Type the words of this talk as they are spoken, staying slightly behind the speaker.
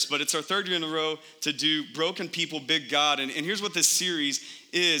but it's our third year in a row to do Broken People, Big God. And here's what this series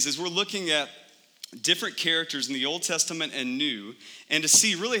is we're looking at different characters in the Old Testament and New, and to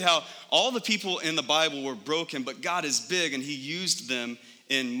see really how all the people in the Bible were broken, but God is big and he used them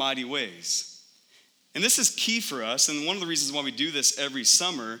in mighty ways. And this is key for us, and one of the reasons why we do this every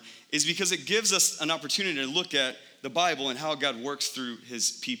summer is because it gives us an opportunity to look at the Bible and how God works through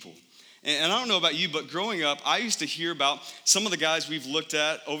his people. And I don't know about you, but growing up, I used to hear about some of the guys we've looked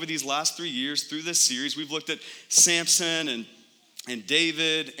at over these last 3 years through this series. We've looked at Samson and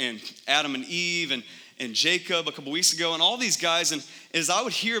David and Adam and Eve and Jacob a couple weeks ago, and all these guys. And as I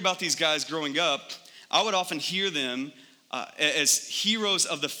would hear about these guys growing up, I would often hear them as heroes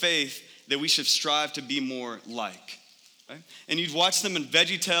of the faith that we should strive to be more like. Right? And you'd watch them in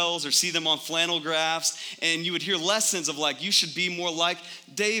VeggieTales or see them on flannel graphs, and you would hear lessons of like, you should be more like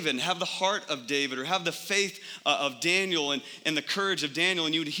David and have the heart of David, or have the faith of Daniel and the courage of Daniel.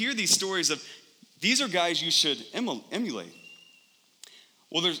 And you would hear these stories of, these are guys you should emulate.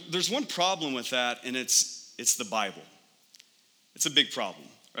 Well, there's one problem with that, and it's the Bible. It's a big problem,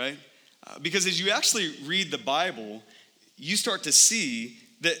 right? Because as you actually read the Bible, you start to see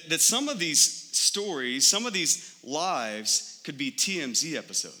that some of these stories, some of these lives could be TMZ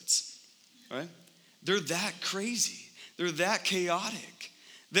episodes, right? They're that crazy. They're that chaotic.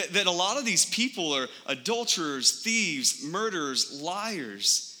 That a lot of these people are adulterers, thieves, murderers,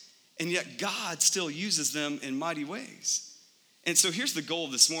 liars, and yet God still uses them in mighty ways. And so here's the goal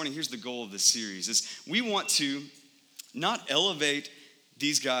of this morning, here's the goal of this series, is we want to not elevate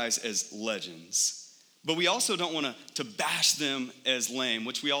these guys as legends, but we also don't want to bash them as lame,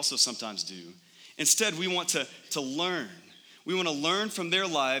 which we also sometimes do. Instead, we want to learn. We want to learn from their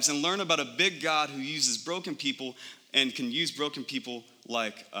lives and learn about a big God who uses broken people and can use broken people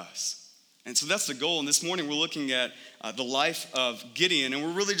like us. And so that's the goal. And this morning, we're looking at the life of Gideon, and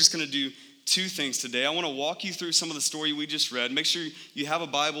we're really just going to do two things today. I want to walk you through some of the story we just read. Make sure you have a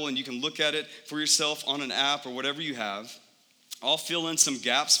Bible and you can look at it for yourself on an app or whatever you have. I'll fill in some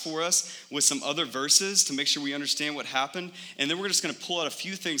gaps for us with some other verses to make sure we understand what happened. And then we're just going to pull out a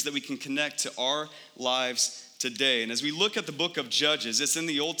few things that we can connect to our lives today. And as we look at the book of Judges, it's in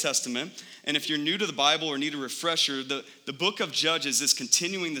the Old Testament. And if you're new to the Bible or need a refresher, the book of Judges is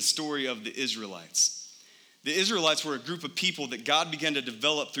continuing the story of the Israelites. The Israelites were a group of people that God began to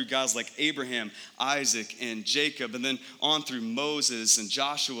develop through guys like Abraham, Isaac, and Jacob, and then on through Moses and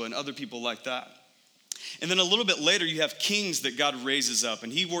Joshua and other people like that. And then a little bit later, you have kings that God raises up,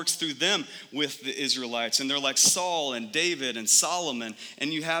 and he works through them with the Israelites. And they're like Saul and David and Solomon,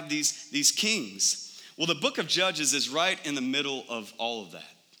 and you have these kings. Well, the book of Judges is right in the middle of all of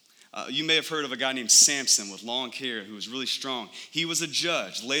that. You may have heard of a guy named Samson with long hair who was really strong. He was a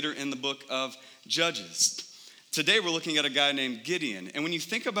judge later in the book of Judges. Today, we're looking at a guy named Gideon. And when you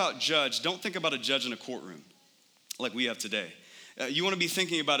think about judge, don't think about a judge in a courtroom like we have today. You want to be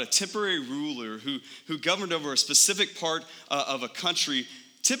thinking about a temporary ruler who governed over a specific part of a country,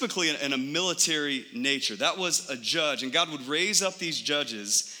 typically in a military nature. That was a judge, and God would raise up these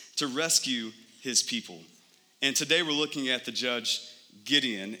judges to rescue his people. And today we're looking at the judge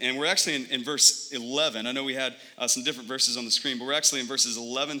Gideon, and we're actually in verse 11. I know we had some different verses on the screen, but we're actually in verses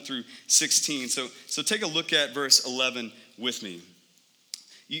 11 through 16. So take a look at verse 11 with me.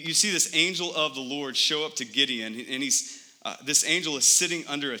 You see this angel of the Lord show up to Gideon, and this angel is sitting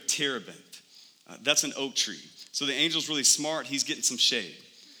under a terebinth. That's an oak tree. So the angel's really smart. He's getting some shade.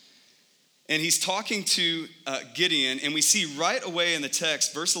 And he's talking to Gideon, and we see right away in the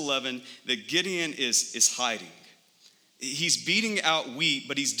text, verse 11, that Gideon is hiding. He's beating out wheat,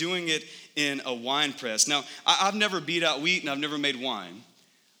 but he's doing it in a wine press. Now, I've never beat out wheat, and I've never made wine.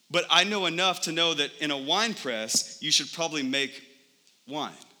 But I know enough to know that in a wine press, you should probably make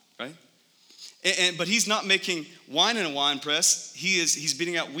wine, right? But he's not making wine in a wine press. He's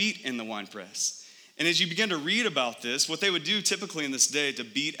beating out wheat in the wine press. And as you begin to read about this, what they would do typically in this day to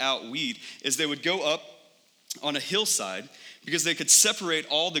beat out wheat is they would go up on a hillside because they could separate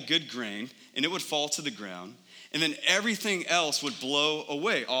all the good grain and it would fall to the ground. And then everything else would blow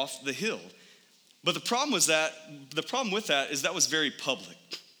away off the hill. But the problem with that is that was very public.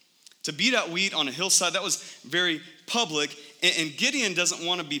 To beat out wheat on a hillside, that was very public. And Gideon doesn't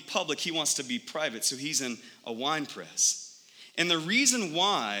want to be public. He wants to be private. So he's in a wine press. And the reason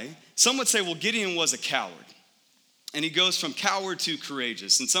why, some would say, well, Gideon was a coward. And he goes from coward to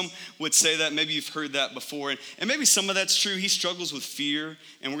courageous. And some would say that. Maybe you've heard that before. And maybe some of that's true. He struggles with fear.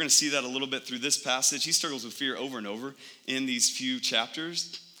 And we're going to see that a little bit through this passage. He struggles with fear over and over in these few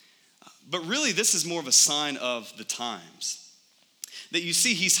chapters. But really, this is more of a sign of the times. that you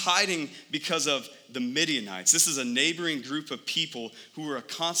see he's hiding because of the Midianites. This is a neighboring group of people who were a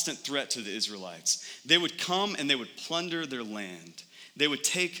constant threat to the Israelites. They would come and they would plunder their land. They would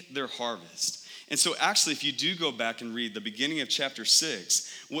take their harvest. And so actually, if you do go back and read the beginning of chapter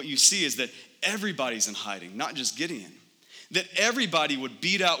 6, what you see is that everybody's in hiding, not just Gideon. That everybody would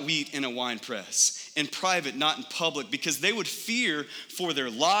beat out wheat in a wine press, in private, not in public, because they would fear for their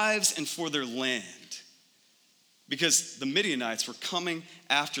lives and for their land. Because the Midianites were coming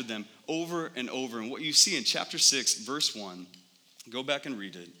after them over and over. And what you see in chapter 6, verse 1, go back and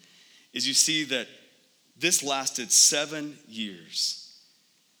read it, is you see that this lasted 7 years.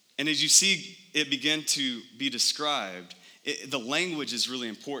 And as you see it begin to be described, the language is really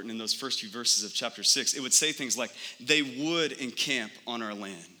important in those first few verses of chapter 6. It would say things like, they would encamp on our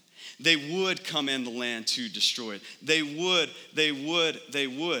land. They would come in the land to destroy it. They would.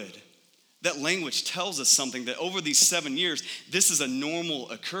 That language tells us something, that over these 7 years, this is a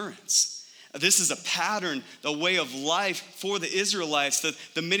normal occurrence. This is a pattern, a way of life for the Israelites, that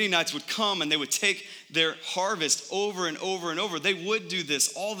the Midianites would come and they would take their harvest over and over and over. They would do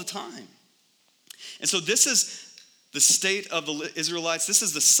this all the time. And so this is the state of the Israelites. This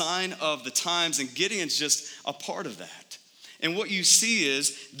is the sign of the times, and Gideon's just a part of that. And what you see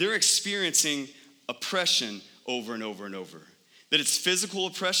is they're experiencing oppression over and over and over. That it's physical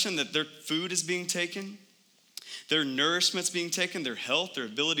oppression, that their food is being taken, their nourishment's being taken, their health, their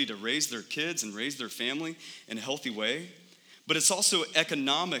ability to raise their kids and raise their family in a healthy way. But it's also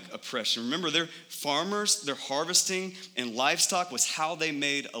economic oppression. Remember, they're farmers, they're harvesting, and livestock was how they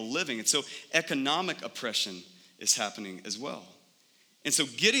made a living. And so economic oppression is happening as well. And so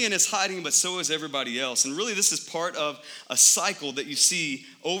Gideon is hiding, but so is everybody else. And really, this is part of a cycle that you see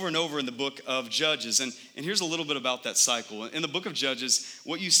over and over in the book of Judges. And here's a little bit about that cycle. In the book of Judges,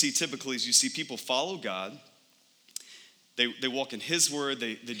 what you see typically is you see people follow God. They walk in his word,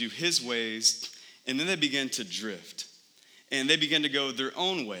 they do his ways, and then they begin to drift. And they begin to go their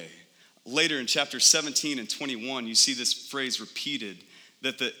own way. Later in chapter 17 and 21, you see this phrase repeated,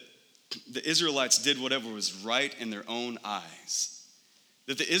 that the Israelites did whatever was right in their own eyes.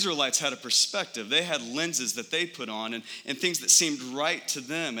 That the Israelites had a perspective. They had lenses that they put on and things that seemed right to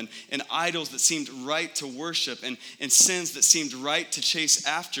them and idols that seemed right to worship and sins that seemed right to chase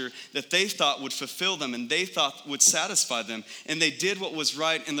after that they thought would fulfill them and they thought would satisfy them. And they did what was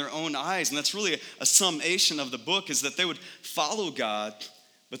right in their own eyes. And that's really a summation of the book, is that they would follow God,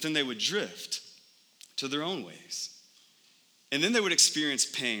 but then they would drift to their own ways. And then they would experience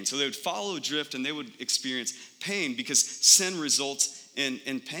pain. So they would follow, drift, and they would experience pain because sin results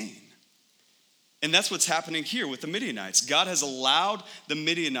in pain. And that's what's happening here with the Midianites. God has allowed the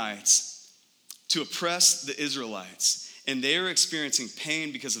Midianites to oppress the Israelites, and they are experiencing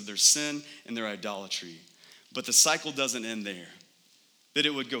pain because of their sin and their idolatry. But the cycle doesn't end there. That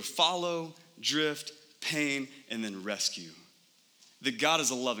it would go follow, drift, pain, and then rescue. That God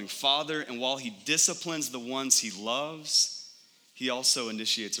is a loving Father, and while he disciplines the ones he loves, he also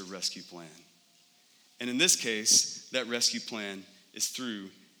initiates a rescue plan. And in this case, that rescue plan is through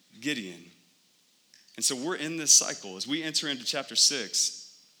Gideon. And so we're in this cycle. As we enter into chapter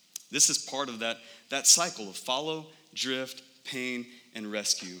 6, this is part of that cycle of follow, drift, pain, and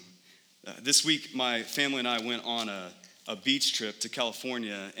rescue. This week, my family and I went on a beach trip to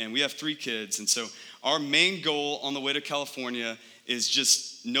California, and we have 3 kids. And so our main goal on the way to California is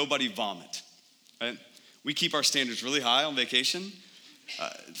just nobody vomit, right? We keep our standards really high on vacation.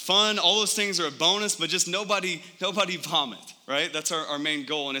 Fun, all those things are a bonus, but just nobody vomit, right? That's our main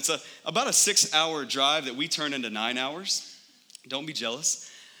goal. And it's about a 6-hour drive that we turn into 9 hours. Don't be jealous.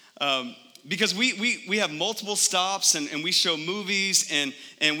 Because we have multiple stops and we show movies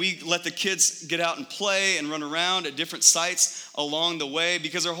and we let the kids get out and play and run around at different sites along the way,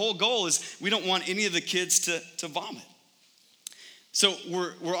 because our whole goal is we don't want any of the kids to vomit. So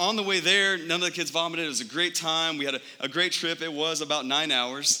we're on the way there. None of the kids vomited. It was a great time. We had a great trip. It was about 9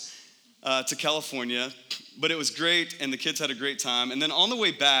 hours to California, but it was great, and the kids had a great time. And then on the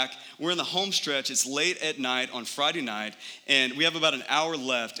way back, we're in the home stretch. It's late at night on Friday night, and we have about an hour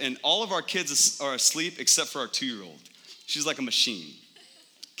left, and all of our kids are asleep except for our 2-year-old. She's like a machine.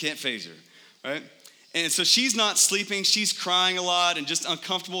 Can't phase her, right? And so she's not sleeping. She's crying a lot and just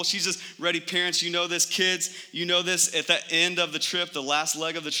uncomfortable. She's just ready. Parents, you know this. Kids, you know this. At the end of the trip, the last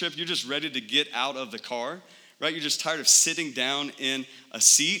leg of the trip, you're just ready to get out of the car, right? You're just tired of sitting down in a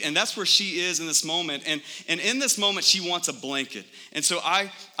seat. And that's where she is in this moment. And in this moment, she wants a blanket. And so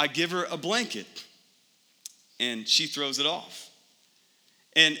I give her a blanket, and she throws it off.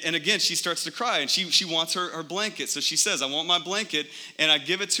 And again, she starts to cry, and she wants her blanket. So she says, I want my blanket, and I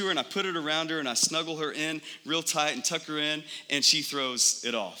give it to her, and I put it around her, and I snuggle her in real tight and tuck her in, and she throws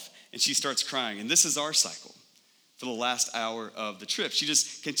it off, and she starts crying. And this is our cycle for the last hour of the trip. She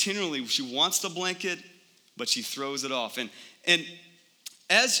just continually, she wants the blanket, but she throws it off. And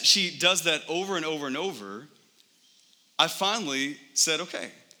as she does that over and over and over, I finally said, okay,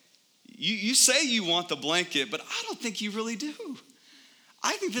 you say you want the blanket, but I don't think you really do.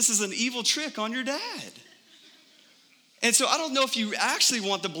 I think this is an evil trick on your dad. And so I don't know if you actually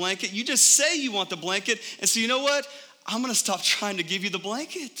want the blanket. You just say you want the blanket. And so you know what? I'm going to stop trying to give you the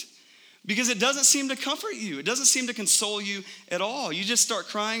blanket because it doesn't seem to comfort you. It doesn't seem to console you at all. You just start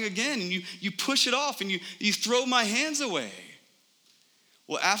crying again, and you push it off, and you throw my hands away.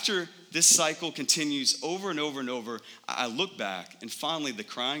 Well, after this cycle continues over and over and over, I look back, and finally the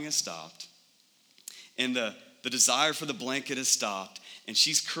crying has stopped, and the desire for the blanket has stopped, and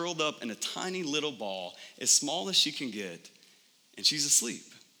she's curled up in a tiny little ball, as small as she can get, and she's asleep.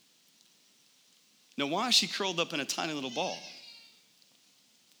 Now, why is she curled up in a tiny little ball?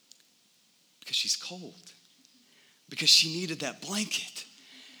 Because she's cold. Because she needed that blanket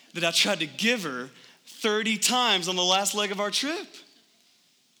that I tried to give her 30 times on the last leg of our trip.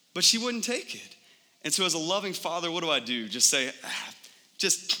 But she wouldn't take it. And so as a loving father, what do? Just say,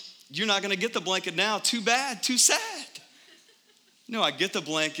 you're not going to get the blanket now. Too bad, too sad. No, I get the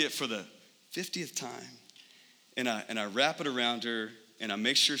blanket for the 50th time, and I wrap it around her, and I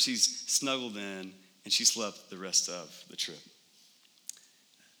make sure she's snuggled in, and she slept the rest of the trip.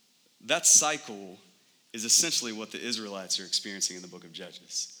 That cycle is essentially what the Israelites are experiencing in the book of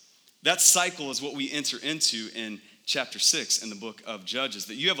Judges. That cycle is what we enter into in chapter 6 in the book of Judges,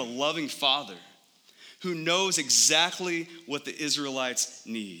 that you have a loving father who knows exactly what the Israelites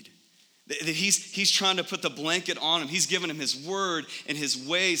need. That he's trying to put the blanket on them. He's giving them his word and his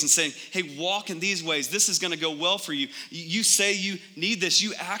ways and saying, hey, walk in these ways. This is going to go well for you. You say you need this.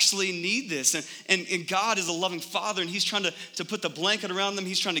 You actually need this. And God is a loving father, and he's trying to put the blanket around them.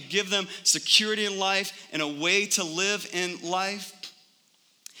 He's trying to give them security in life and a way to live in life.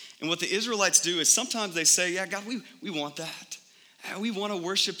 And what the Israelites do is sometimes they say, yeah, God, we want that. We want to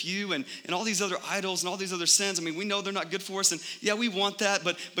worship you and all these other idols and all these other sins. I mean, we know they're not good for us. And yeah, we want that.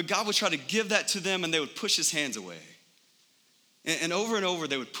 But God would try to give that to them, and they would push his hands away. And over,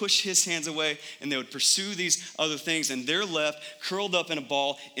 they would push his hands away, and they would pursue these other things. And they're left curled up in a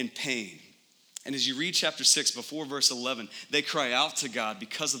ball in pain. And as you read chapter 6, before verse 11, they cry out to God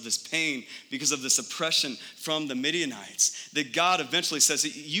because of this pain, because of this oppression from the Midianites. That God eventually says,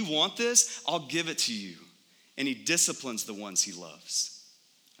 you want this? I'll give it to you. And he disciplines the ones he loves.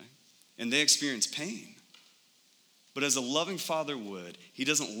 Right? And they experience pain. But as a loving father would, he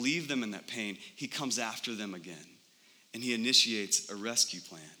doesn't leave them in that pain. He comes after them again. And he initiates a rescue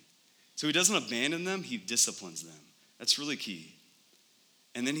plan. So he doesn't abandon them, he disciplines them. That's really key.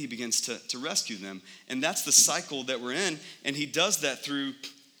 And then he begins to rescue them. And that's the cycle that we're in. And he does that through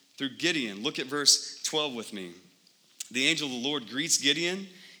Gideon. Look at verse 12 with me. The angel of the Lord greets Gideon.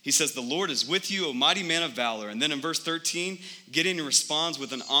 He says, the Lord is with you, O mighty man of valor. And then in verse 13, Gideon responds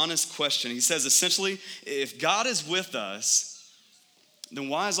with an honest question. He says, essentially, if God is with us, then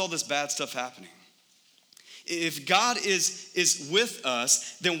why is all this bad stuff happening? If God is with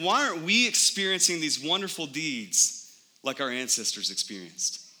us, then why aren't we experiencing these wonderful deeds like our ancestors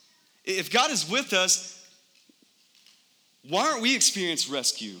experienced? If God is with us, why aren't we experiencing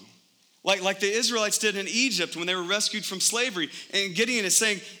rescue? Like the Israelites did in Egypt when they were rescued from slavery. And Gideon is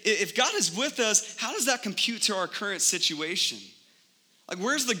saying, if God is with us, how does that compute to our current situation? Like,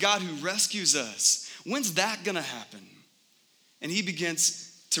 where's the God who rescues us? When's that going to happen? And he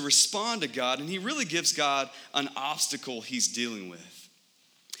begins to respond to God, and he really gives God an obstacle he's dealing with.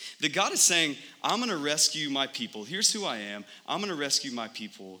 That God is saying, I'm going to rescue my people. Here's who I am. I'm going to rescue my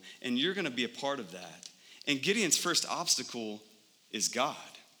people, and you're going to be a part of that. And Gideon's first obstacle is God.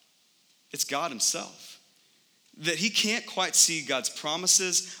 It's God himself. That he can't quite see God's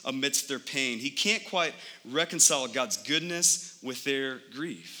promises amidst their pain. He can't quite reconcile God's goodness with their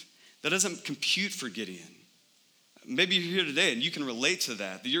grief. That doesn't compute for Gideon. Maybe you're here today and you can relate to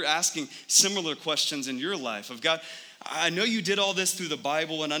that you're asking similar questions in your life of God, I know you did all this through the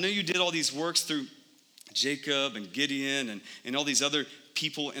Bible, and I know you did all these works through Jacob and Gideon and all these other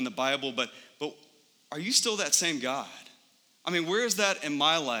people in the Bible, but are you still that same God? I mean, where is that in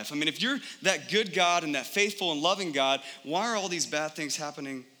my life? I mean, if you're that good God and that faithful and loving God, why are all these bad things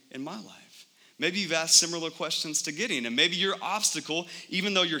happening in my life? Maybe you've asked similar questions to Gideon, and maybe your obstacle,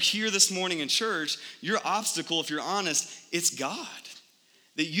 even though you're here this morning in church, your obstacle, if you're honest, it's God.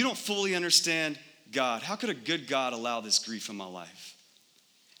 That you don't fully understand God. How could a good God allow this grief in my life?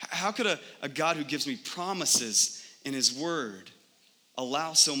 how could a God who gives me promises in his word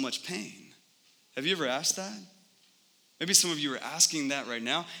allow so much pain? Have you ever asked that? Maybe some of you are asking that right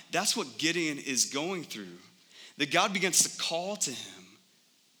now. That's what Gideon is going through. That God begins to call to him.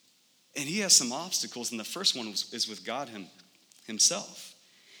 And he has some obstacles. And the first one is with God himself.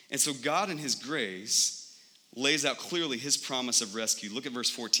 And so God in his grace lays out clearly his promise of rescue. Look at verse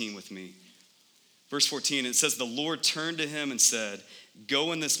 14 with me. Verse 14, it says, the Lord turned to him and said,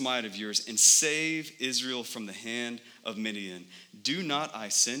 go in this might of yours and save Israel from the hand of Midian. Do not I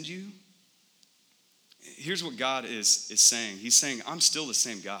send you? Here's what God is saying. He's saying, I'm still the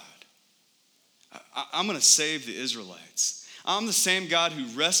same God. I'm going to save the Israelites. I'm the same God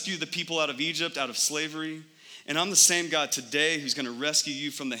who rescued the people out of Egypt, out of slavery. And I'm the same God today who's going to rescue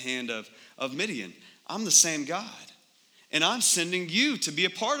you from the hand of Midian. I'm the same God. And I'm sending you to be a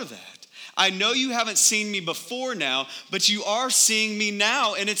part of that. I know you haven't seen me before now, but you are seeing me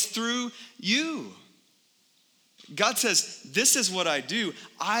now, and it's through you. God says, this is what I do.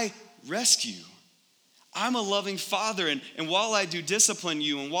 I rescue. I'm a loving father, and while I do discipline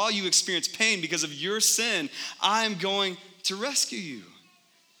you, and while you experience pain because of your sin, I'm going to rescue you.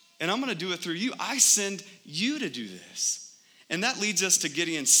 And I'm going to do it through you. I send you to do this. And that leads us to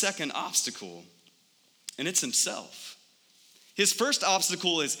Gideon's second obstacle, and it's himself. His first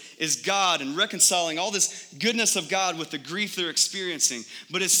obstacle is God and reconciling all this goodness of God with the grief they're experiencing.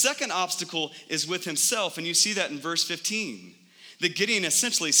 But his second obstacle is with himself, and you see that in verse 15. That Gideon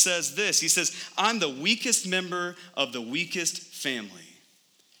essentially says this. He says, I'm the weakest member of the weakest family.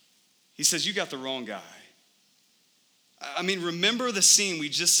 He says, you got the wrong guy. I mean, remember the scene we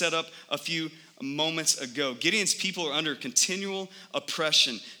just set up a few moments ago. Gideon's people are under continual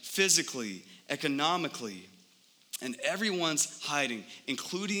oppression, physically, economically, and everyone's hiding,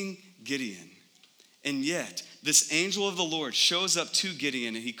 including Gideon. And yet, this angel of the Lord shows up to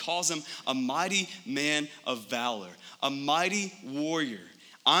Gideon, and he calls him a mighty man of valor, a mighty warrior.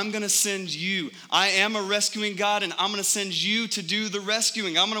 I'm going to send you. I am a rescuing God, and I'm going to send you to do the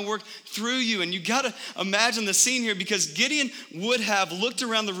rescuing. I'm going to work through you. And you got to imagine the scene here, because Gideon would have looked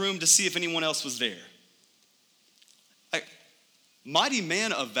around the room to see if anyone else was there. Like, mighty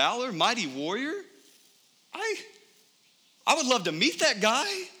man of valor, mighty warrior? I would love to meet that guy.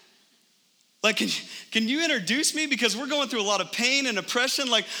 Like, can you introduce me? Because we're going through a lot of pain and oppression.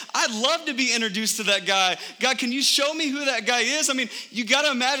 Like, I'd love to be introduced to that guy. God, can you show me who that guy is? I mean, you got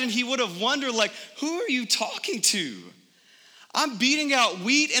to imagine he would have wondered, like, who are you talking to? I'm beating out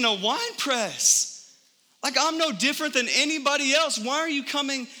wheat in a wine press. Like, I'm no different than anybody else. Why are you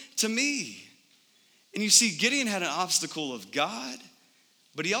coming to me? And you see, Gideon had an obstacle of God,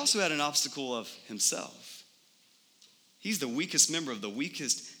 but he also had an obstacle of himself. He's the weakest member of the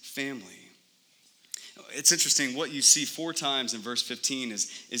weakest family. It's interesting, what you see 4 times in verse 15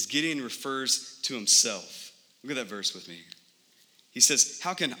 is Gideon refers to himself. Look at that verse with me. He says,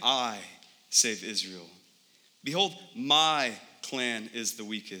 how can I save Israel? Behold, my clan is the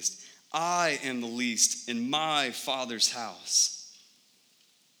weakest. I am the least in my father's house.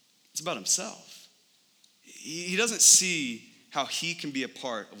 It's about himself. He doesn't see how he can be a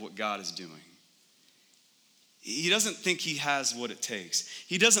part of what God is doing. He doesn't think he has what it takes.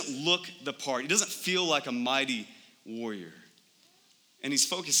 He doesn't look the part. He doesn't feel like a mighty warrior. And he's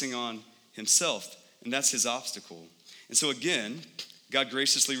focusing on himself, and that's his obstacle. And so again, God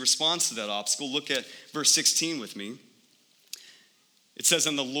graciously responds to that obstacle. Look at verse 16 with me. It says,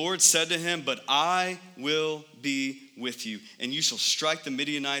 and the Lord said to him, but I will be with you, and you shall strike the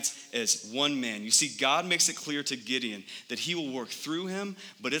Midianites as one man. You see, God makes it clear to Gideon that he will work through him,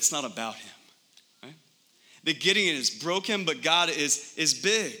 but it's not about him. That Gideon is broken, but God is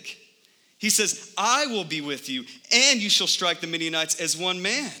big. He says, I will be with you, and you shall strike the Midianites as one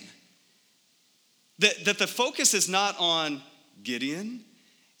man. That the focus is not on Gideon.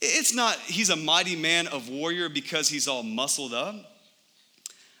 It's not, he's a mighty man of warrior because he's all muscled up.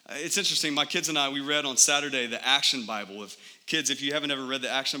 It's interesting, my kids and I, we read on Saturday the Action Bible. If you haven't ever read the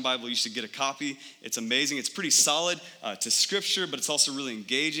Action Bible, you should get a copy. It's amazing. It's pretty solid to scripture, but it's also really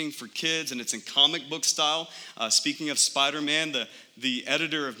engaging for kids, and it's in comic book style. Speaking of Spider-Man, the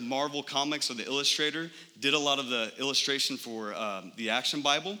editor of Marvel Comics, or the illustrator, did a lot of the illustration for the Action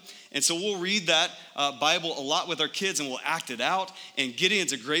Bible. And so we'll read that Bible a lot with our kids, and we'll act it out. And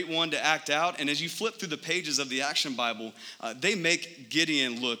Gideon's a great one to act out. And as you flip through the pages of the Action Bible, they make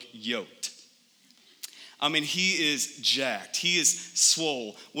Gideon look yoked. I mean, he is jacked. He is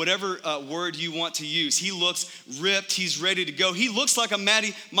swole. Whatever word you want to use. He looks ripped. He's ready to go. He looks like a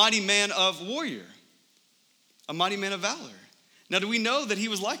mighty man of warrior. A mighty man of valor. Now, do we know that he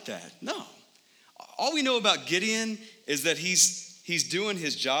was like that? No. All we know about Gideon is that he's He's doing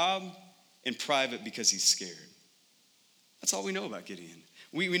his job in private because he's scared. That's all we know about Gideon.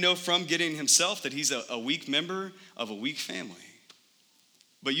 We know from Gideon himself that he's a weak member of a weak family.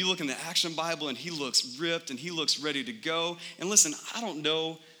 But you look in the Action Bible and he looks ripped and he looks ready to go. And listen, I don't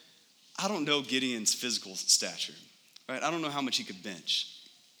know Gideon's physical stature, right? I don't know how much he could bench.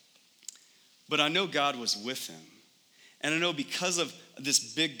 But I know God was with him. And I know because of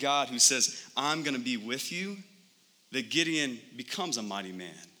this big God who says, I'm going to be with you, that Gideon becomes a mighty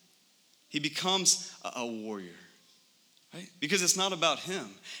man. He becomes a warrior, right? Because it's not about him.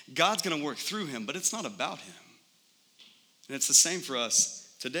 God's going to work through him, but it's not about him. And it's the same for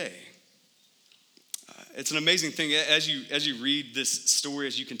us today. It's an amazing thing. As you read this story,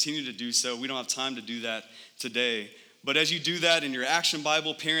 as you continue to do so, we don't have time to do that today. But as you do that in your Action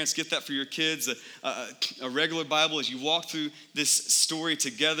Bible, parents, get that for your kids, a regular Bible, as you walk through this story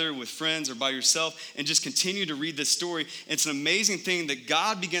together with friends or by yourself and just continue to read this story, it's an amazing thing that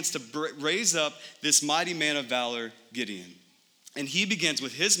God begins to raise up this mighty man of valor, Gideon. And he begins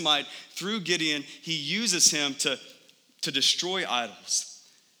with his might through Gideon. He uses him to destroy idols.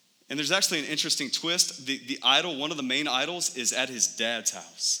 And there's actually an interesting twist. The idol, one of the main idols, is at his dad's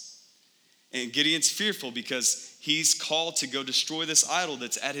house. And Gideon's fearful because he's called to go destroy this idol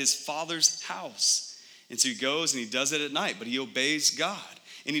that's at his father's house. And so he goes and he does it at night, but he obeys God.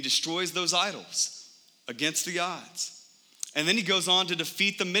 And he destroys those idols against the odds. And then he goes on to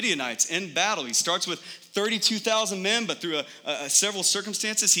defeat the Midianites in battle. He starts with 32,000 men, but through several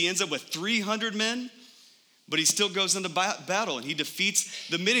circumstances, he ends up with 300 men. But he still goes into battle and he defeats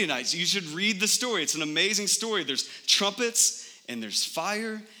the Midianites. You should read the story. It's an amazing story. There's trumpets and there's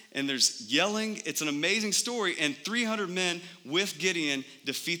fire and there's yelling. It's an amazing story. And 300 men with Gideon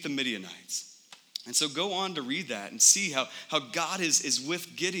defeat the Midianites. And so go on to read that and see how God is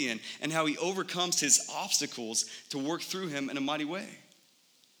with Gideon and how he overcomes his obstacles to work through him in a mighty way.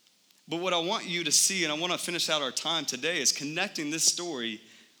 But what I want you to see, and I want to finish out our time today, is connecting this story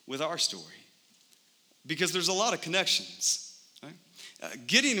with our story. Because there's a lot of connections. Right?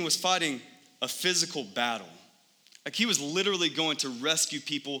 Gideon was fighting a physical battle. Like he was literally going to rescue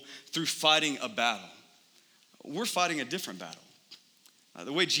people through fighting a battle. We're fighting a different battle.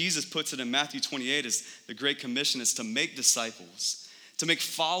 The way Jesus puts it in Matthew 28 is the Great Commission is to make disciples, to make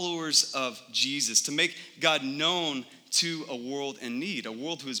followers of Jesus, to make God known to a world in need, a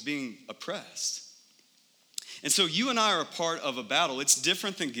world who is being oppressed. And so you and I are a part of a battle. It's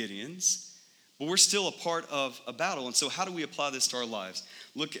different than Gideon's. But we're still a part of a battle. And so how do we apply this to our lives?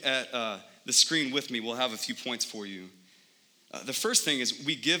 Look at the screen with me. We'll have a few points for you. The first thing is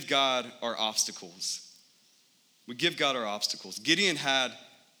we give God our obstacles. We give God our obstacles. Gideon had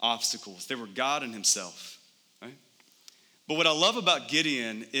obstacles. They were God and himself. Right? But what I love about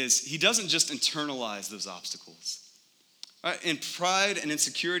Gideon is he doesn't just internalize those obstacles. Right? In pride and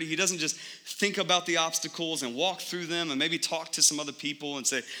insecurity, he doesn't just think about the obstacles and walk through them and maybe talk to some other people and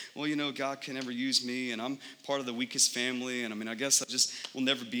say, well, you know, God can never use me and I'm part of the weakest family and I guess I just will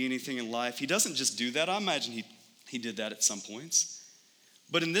never be anything in life. He doesn't just do that. I imagine he did that at some points.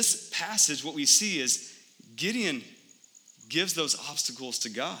 But in this passage, what we see is Gideon gives those obstacles to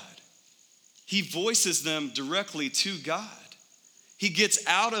God. He voices them directly to God. He gets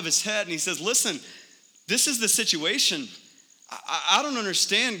out of his head and he says, listen, this is the situation. I don't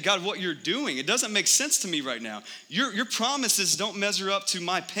understand, God, what you're doing. It doesn't make sense to me right now. Your promises don't measure up to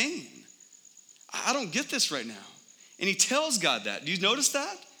my pain. I don't get this right now. And he tells God that. Do you notice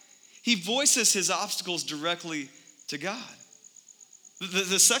that? He voices his obstacles directly to God.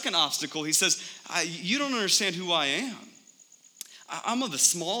 The second obstacle, he says, you don't understand who I am. I'm of the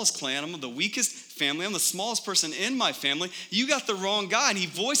smallest clan. I'm of the weakest family. I'm the smallest person in my family. You got the wrong guy. And he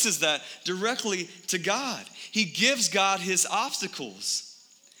voices that directly to God. He gives God his obstacles.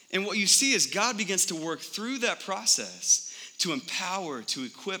 And what you see is God begins to work through that process to empower, to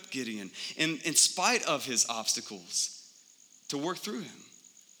equip Gideon, in spite of his obstacles, to work through him.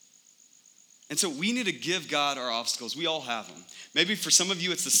 And so we need to give God our obstacles. We all have them. Maybe for some of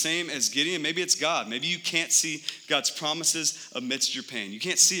you it's the same as Gideon. Maybe it's God. Maybe you can't see God's promises amidst your pain. You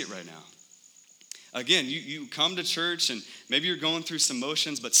can't see it right now. Again, you come to church and maybe you're going through some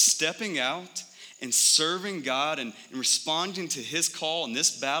motions, but stepping out and serving God and responding to his call in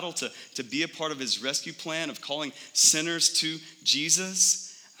this battle to be a part of his rescue plan of calling sinners to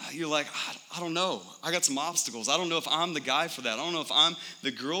Jesus, you're like, I don't know. I got some obstacles. I don't know if I'm the guy for that. I don't know if I'm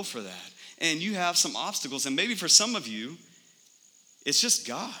the girl for that. And you have some obstacles. And maybe for some of you, it's just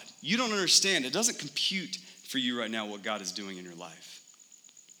God. You don't understand. It doesn't compute for you right now what God is doing in your life.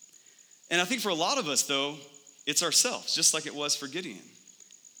 And I think for a lot of us, though, it's ourselves, just like it was for Gideon.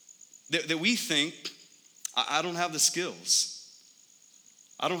 That we think, I don't have the skills.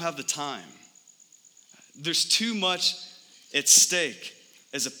 I don't have the time. There's too much at stake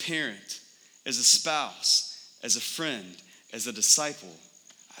as a parent, as a spouse, as a friend, as a disciple.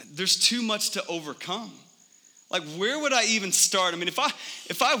 There's too much to overcome. Like, where would I even start? I mean, if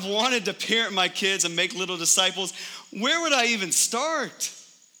I wanted to parent my kids and make little disciples, where would I even start?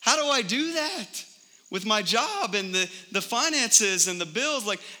 How do I do that? With my job and the finances and the bills,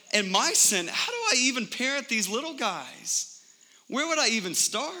 and my sin, how do I even parent these little guys? Where would I even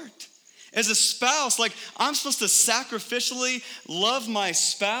start? As a spouse, I'm supposed to sacrificially love my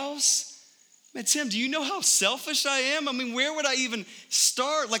spouse? Man, Tim, do you know how selfish I am? I mean, where would I even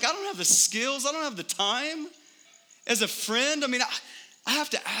start? I don't have the skills. I don't have the time. As a friend, I mean, I have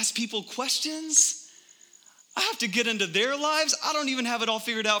to ask people questions. I have to get into their lives. I don't even have it all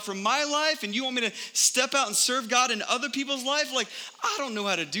figured out for my life. And you want me to step out and serve God in other people's life? I don't know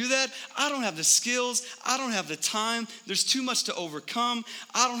how to do that. I don't have the skills. I don't have the time. There's too much to overcome.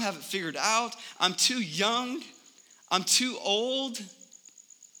 I don't have it figured out. I'm too young. I'm too old.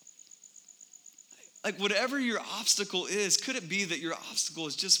 Whatever your obstacle is, could it be that your obstacle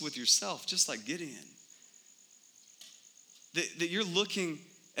is just with yourself, just like Gideon? That you're looking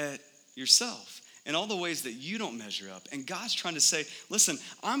at yourself and all the ways that you don't measure up. And God's trying to say, listen,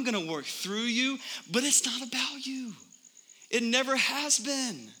 I'm going to work through you, but it's not about you. It never has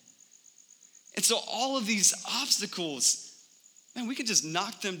been. And so all of these obstacles, man, we can just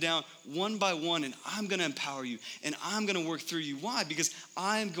knock them down one by one, and I'm going to empower you, and I'm going to work through you. Why? Because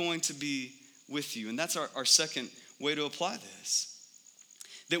I'm going to be with you. And that's our second way to apply this.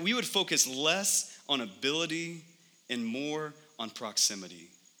 That we would focus less on ability and more on proximity.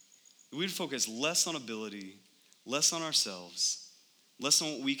 We would focus less on ability, less on ourselves, less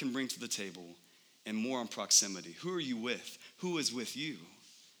on what we can bring to the table, and more on proximity. Who are you with? Who is with you?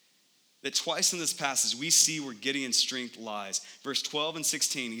 That twice in this passage, we see where Gideon's strength lies. Verse 12 and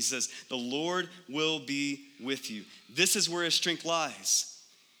 16, he says, the Lord will be with you. This is where his strength lies.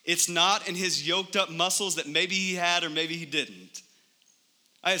 It's not in his yoked up muscles that maybe he had or maybe he didn't.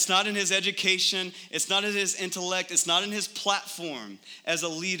 It's not in his education. It's not in his intellect. It's not in his platform as a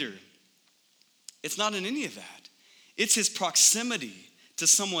leader. It's not in any of that. It's his proximity to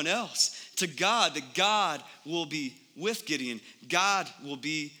someone else, to God, that God will be with Gideon. God will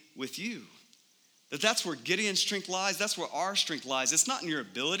be with you. That's where Gideon's strength lies. That's where our strength lies. It's not in your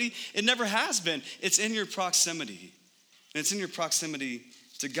ability. It never has been. It's in your proximity. And it's in your proximity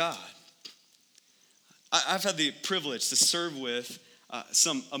to God. I've had the privilege to serve with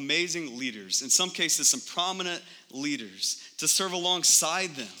some amazing leaders, in some cases some prominent leaders, to serve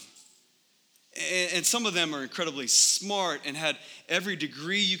alongside them. And some of them are incredibly smart and had every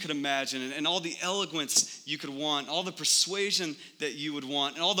degree you could imagine, and all the eloquence you could want, all the persuasion that you would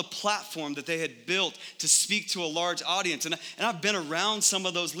want, and all the platform that they had built to speak to a large audience. And I've been around some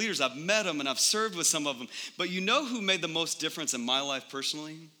of those leaders. I've met them and I've served with some of them. But you know who made the most difference in my life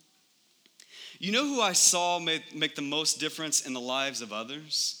personally? You know who I saw make the most difference in the lives of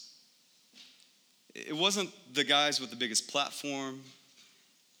others? It wasn't the guys with the biggest platform.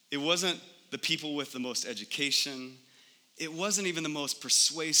 It wasn't the people with the most education. It wasn't even the most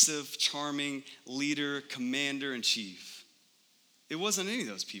persuasive, charming leader, commander in chief. It wasn't any of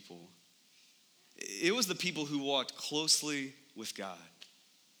those people. It was the people who walked closely with God.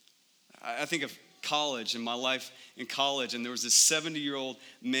 I think of college and my life in college, and there was this 70-year-old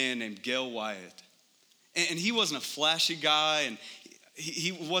man named Gail Wyatt. And he wasn't a flashy guy, and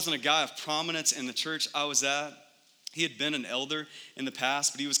he wasn't a guy of prominence in the church I was at. He had been an elder in the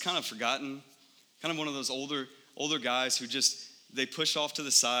past, but he was kind of forgotten, kind of one of those older guys who just, they push off to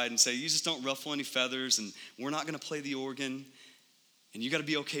the side and say, you just don't ruffle any feathers, and we're not going to play the organ, and you got to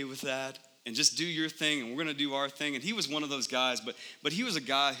be okay with that, and just do your thing, and we're going to do our thing. And he was one of those guys, but he was a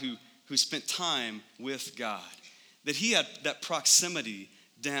guy who spent time with God, that he had that proximity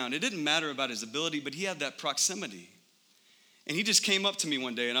down. It didn't matter about his ability, but he had that proximity. And he just came up to me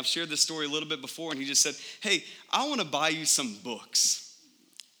one day, and I've shared this story a little bit before, and he just said, hey, I want to buy you some books.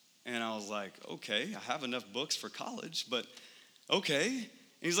 And I was like, okay, I have enough books for college, but okay.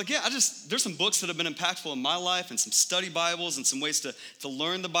 And he's like, yeah, there's some books that have been impactful in my life, and some study Bibles and some ways to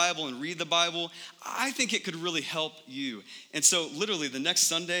learn the Bible and read the Bible. I think it could really help you. And so literally the next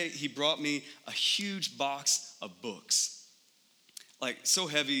Sunday, he brought me a huge box of books. Like so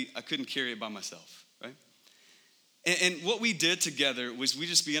heavy, I couldn't carry it by myself, right? And what we did together was we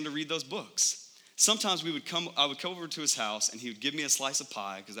just began to read those books. Sometimes I would come over to his house, and he would give me a slice of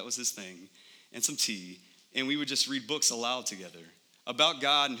pie, because that was his thing, and some tea, and we would just read books aloud together about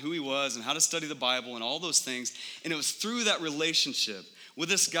God and who he was and how to study the Bible and all those things. And it was through that relationship with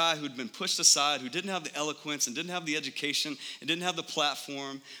this guy who'd been pushed aside, who didn't have the eloquence and didn't have the education and didn't have the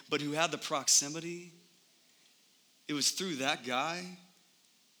platform, but who had the proximity. It was through that guy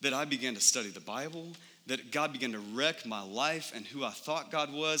that I began to study the Bible, that God began to wreck my life and who I thought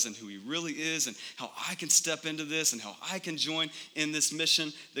God was and who he really is and how I can step into this and how I can join in this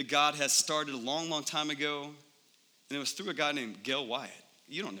mission that God has started a long, long time ago. And it was through a guy named Gail Wyatt.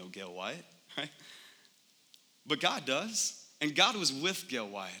 You don't know Gail Wyatt, right? But God does. And God was with Gail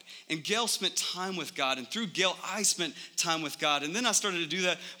Wyatt. And Gail spent time with God. And through Gail, I spent time with God. And then I started to do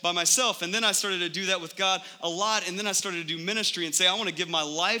that by myself. And then I started to do that with God a lot. And then I started to do ministry and say, I want to give my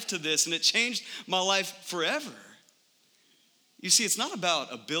life to this. And it changed my life forever. You see, it's not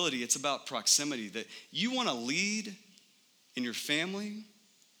about ability. It's about proximity. That you want to lead in your family,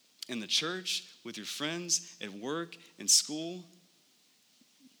 in the church, with your friends, at work, in school.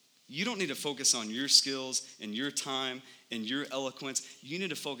 You don't need to focus on your skills and your time and your eloquence. You need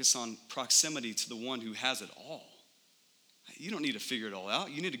to focus on proximity to the one who has it all. You don't need to figure it all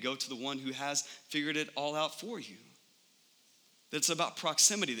out. You need to go to the one who has figured it all out for you. That's about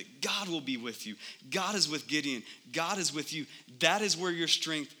proximity, that God will be with you. God is with Gideon. God is with you. That is where your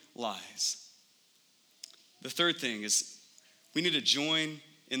strength lies. The third thing is we need to join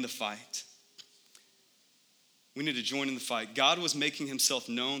in the fight. We need to join in the fight. God was making himself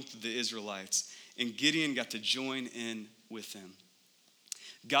known to the Israelites, and Gideon got to join in with them.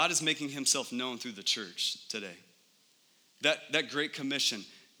 God is making himself known through the church today. That great commission,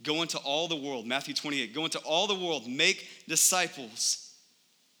 go into all the world, Matthew 28, go into all the world, make disciples.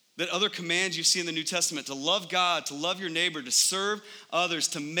 That other commands you see in the New Testament, to love God, to love your neighbor, to serve others,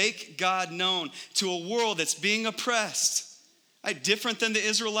 to make God known to a world that's being oppressed. Right? Different than the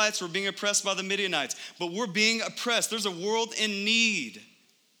Israelites, we're being oppressed by the Midianites, but we're being oppressed. There's a world in need.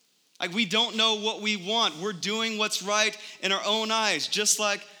 Like, we don't know what we want. We're doing what's right in our own eyes, just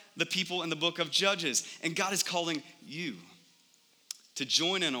like the people in the book of Judges. And God is calling you to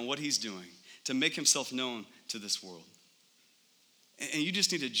join in on what he's doing, to make himself known to this world. And you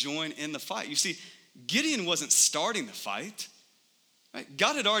just need to join in the fight. You see, Gideon wasn't starting the fight. Right?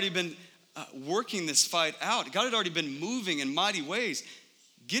 God had already been working this fight out. God had already been moving in mighty ways.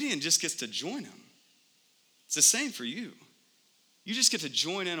 Gideon just gets to join him. It's the same for you. You just get to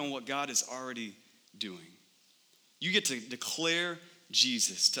join in on what God is already doing. You get to declare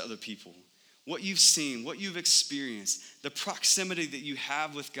Jesus to other people. What you've seen, what you've experienced, the proximity that you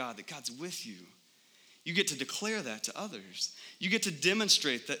have with God, that God's with you. You get to declare that to others. You get to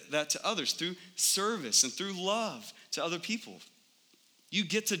demonstrate that to others through service and through love to other people. You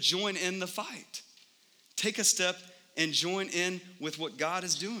get to join in the fight. Take a step and join in with what God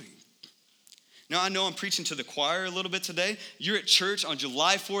is doing. Now, I know I'm preaching to the choir a little bit today. You're at church on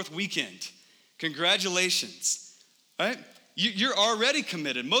July 4th weekend. Congratulations, right? You're already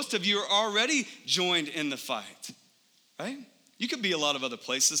committed. Most of you are already joined in the fight, right? You could be a lot of other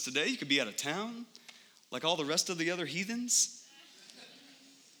places today. You could be out of town, like all the rest of the other heathens.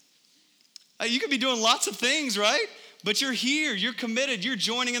 You could be doing lots of things, right? But you're here, you're committed, you're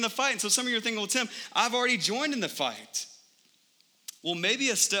joining in the fight. And so some of you are thinking, well, Tim, I've already joined in the fight. Well,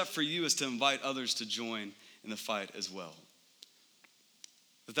 maybe a step for you is to invite others to join in the fight as well.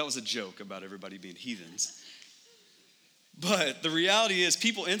 But that was a joke about everybody being heathens. But the reality is,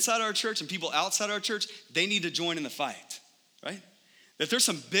 people inside our church and people outside our church, they need to join in the fight, right? That there's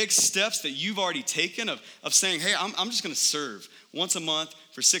some big steps that you've already taken of saying, hey, I'm just going to serve once a month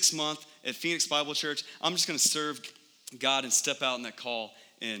for 6 months at Phoenix Bible Church. I'm just going to serve God and step out in that call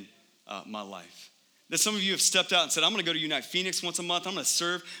in my life. That some of you have stepped out and said, I'm going to go to Unite Phoenix once a month. I'm going to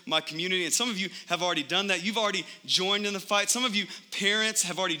serve my community. And some of you have already done that. You've already joined in the fight. Some of you parents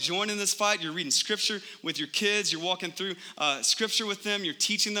have already joined in this fight. You're reading scripture with your kids. You're walking through scripture with them. You're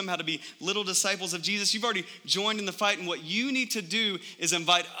teaching them how to be little disciples of Jesus. You've already joined in the fight. And what you need to do is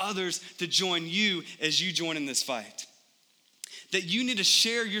invite others to join you as you join in this fight. That you need to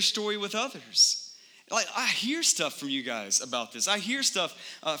share your story with others. Like, I hear stuff from you guys about this. I hear stuff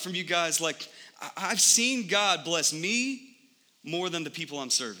from you guys like, I've seen God bless me more than the people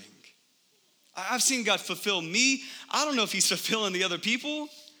I'm serving. I've seen God fulfill me. I don't know if he's fulfilling the other people,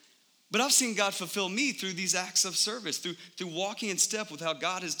 but I've seen God fulfill me through these acts of service, through walking in step with how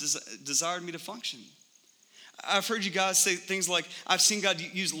God has desired me to function. I've heard you guys say things like, I've seen God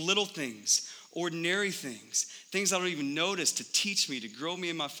use little things, ordinary things I don't even notice to teach me, to grow me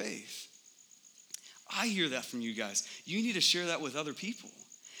in my faith. I hear that from you guys. You need to share that with other people.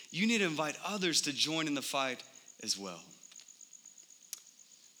 You need to invite others to join in the fight as well.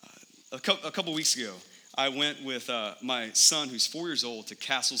 A couple weeks ago, I went with my son, who's 4 years old, to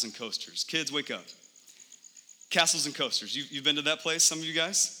Castles and Coasters. Kids, wake up. Castles and Coasters. You've been to that place, some of you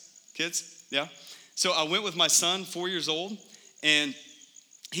guys? Kids? Yeah? So I went with my son, 4 years old, and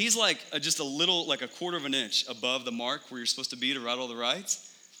he's like just a little, like a quarter of an inch above the mark where you're supposed to be to ride all the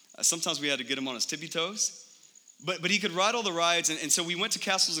rides. Sometimes we had to get him on his tippy toes. But he could ride all the rides, and so we went to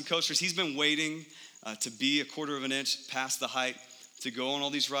Castles and Coasters. He's been waiting to be a quarter of an inch past the height to go on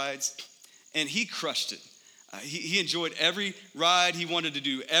all these rides, and he crushed it. He enjoyed every ride. He wanted to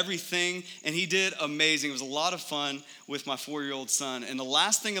do everything, and he did amazing. It was a lot of fun with my 4-year-old son, and the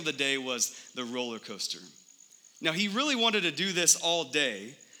last thing of the day was the roller coaster. Now, he really wanted to do this all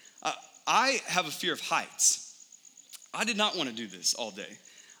day. I have a fear of heights. I did not want to do this all day.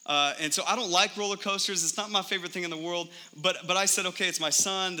 And so I don't like roller coasters. It's not my favorite thing in the world. But I said, okay, it's my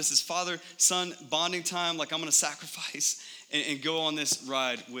son. This is father-son bonding time. Like, I'm going to sacrifice and go on this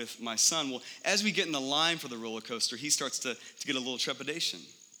ride with my son. Well, as we get in the line for the roller coaster, he starts to get a little trepidation.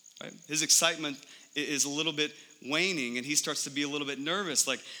 Right? His excitement is a little bit waning, and he starts to be a little bit nervous.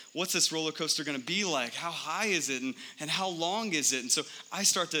 Like, what's this roller coaster going to be like? How high is it? And how long is it? And so I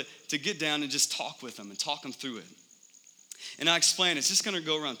start to get down and just talk with him and talk him through it. And I explain, it's just going to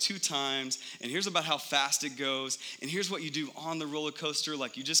go around 2 times, and here's about how fast it goes, and here's what you do on the roller coaster.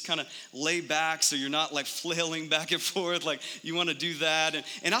 Like, you just kind of lay back so you're not like flailing back and forth, like you want to do that.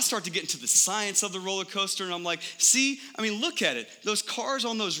 And I start to get into the science of the roller coaster, and I'm like, see, I mean, look at it. Those cars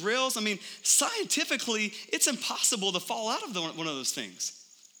on those rails, I mean, scientifically, it's impossible to fall out of one of those things,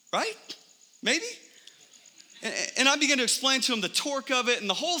 right? Maybe? And I begin to explain to him the torque of it and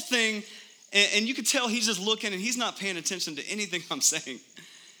the whole thing. And you can tell he's just looking and he's not paying attention to anything I'm saying.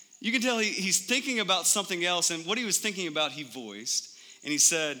 You can tell he's thinking about something else. And what he was thinking about, he voiced. And he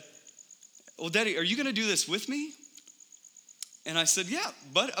said, well, Daddy, are you going to do this with me? And I said, yeah,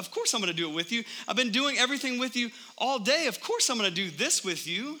 but of course I'm going to do it with you. I've been doing everything with you all day. Of course I'm going to do this with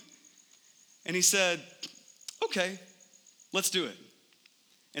you. And he said, okay, let's do it.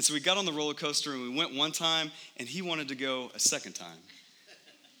 And so we got on the roller coaster and we went one time and he wanted to go a second time.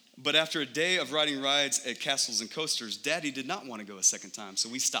 But after a day of riding rides at Castles and Coasters, Daddy did not want to go a second time, so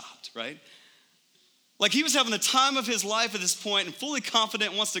we stopped, right? Like, he was having the time of his life at this point and fully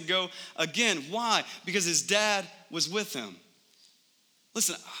confident wants to go again. Why? Because his dad was with him.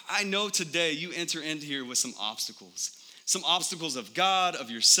 Listen, I know today you enter into here with some obstacles of God,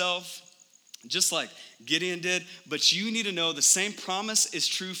 of yourself, just like Gideon did. But you need to know the same promise is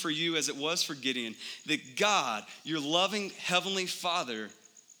true for you as it was for Gideon, that God, your loving heavenly Father,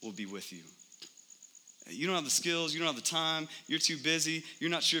 will be with you. You don't have the skills, you don't have the time, you're too busy,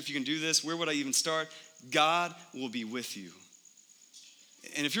 you're not sure if you can do this, where would I even start? God will be with you.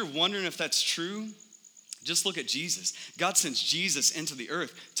 And if you're wondering if that's true, just look at Jesus. God sends Jesus into the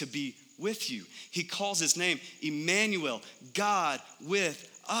earth to be with you. He calls his name Emmanuel, God with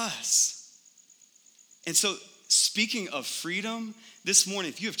us. And so, speaking of freedom, this morning,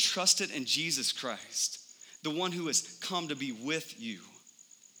 if you have trusted in Jesus Christ, the one who has come to be with you,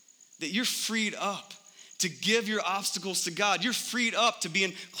 that you're freed up to give your obstacles to God. You're freed up to be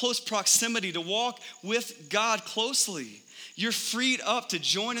in close proximity, to walk with God closely. You're freed up to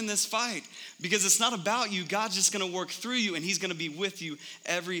join in this fight because it's not about you. God's just going to work through you and he's going to be with you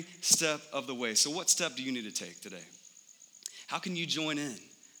every step of the way. So what step do you need to take today? How can you join in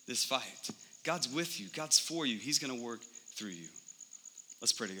this fight? God's with you. God's for you. He's going to work through you.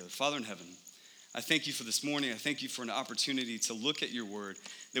 Let's pray together. Father in heaven, I thank you for this morning. I thank you for an opportunity to look at your word,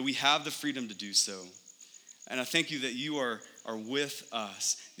 that we have the freedom to do so. And I thank you that you are with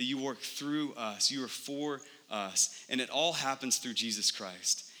us, that you work through us, you are for us. And it all happens through Jesus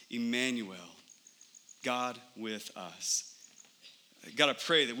Christ, Emmanuel, God with us. God, I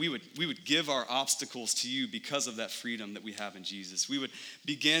pray that we would give our obstacles to you because of that freedom that we have in Jesus. We would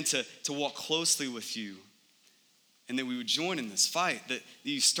begin to walk closely with you, and that we would join in this fight that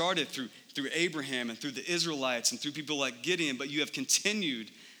you started through Abraham and through the Israelites and through people like Gideon, but you have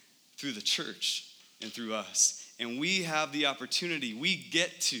continued through the church and through us. And we have the opportunity, we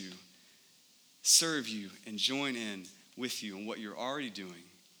get to serve you and join in with you in what you're already doing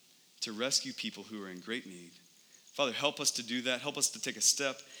to rescue people who are in great need. Father, help us to do that. Help us to take a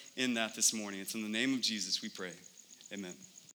step in that this morning. It's in the name of Jesus we pray. Amen.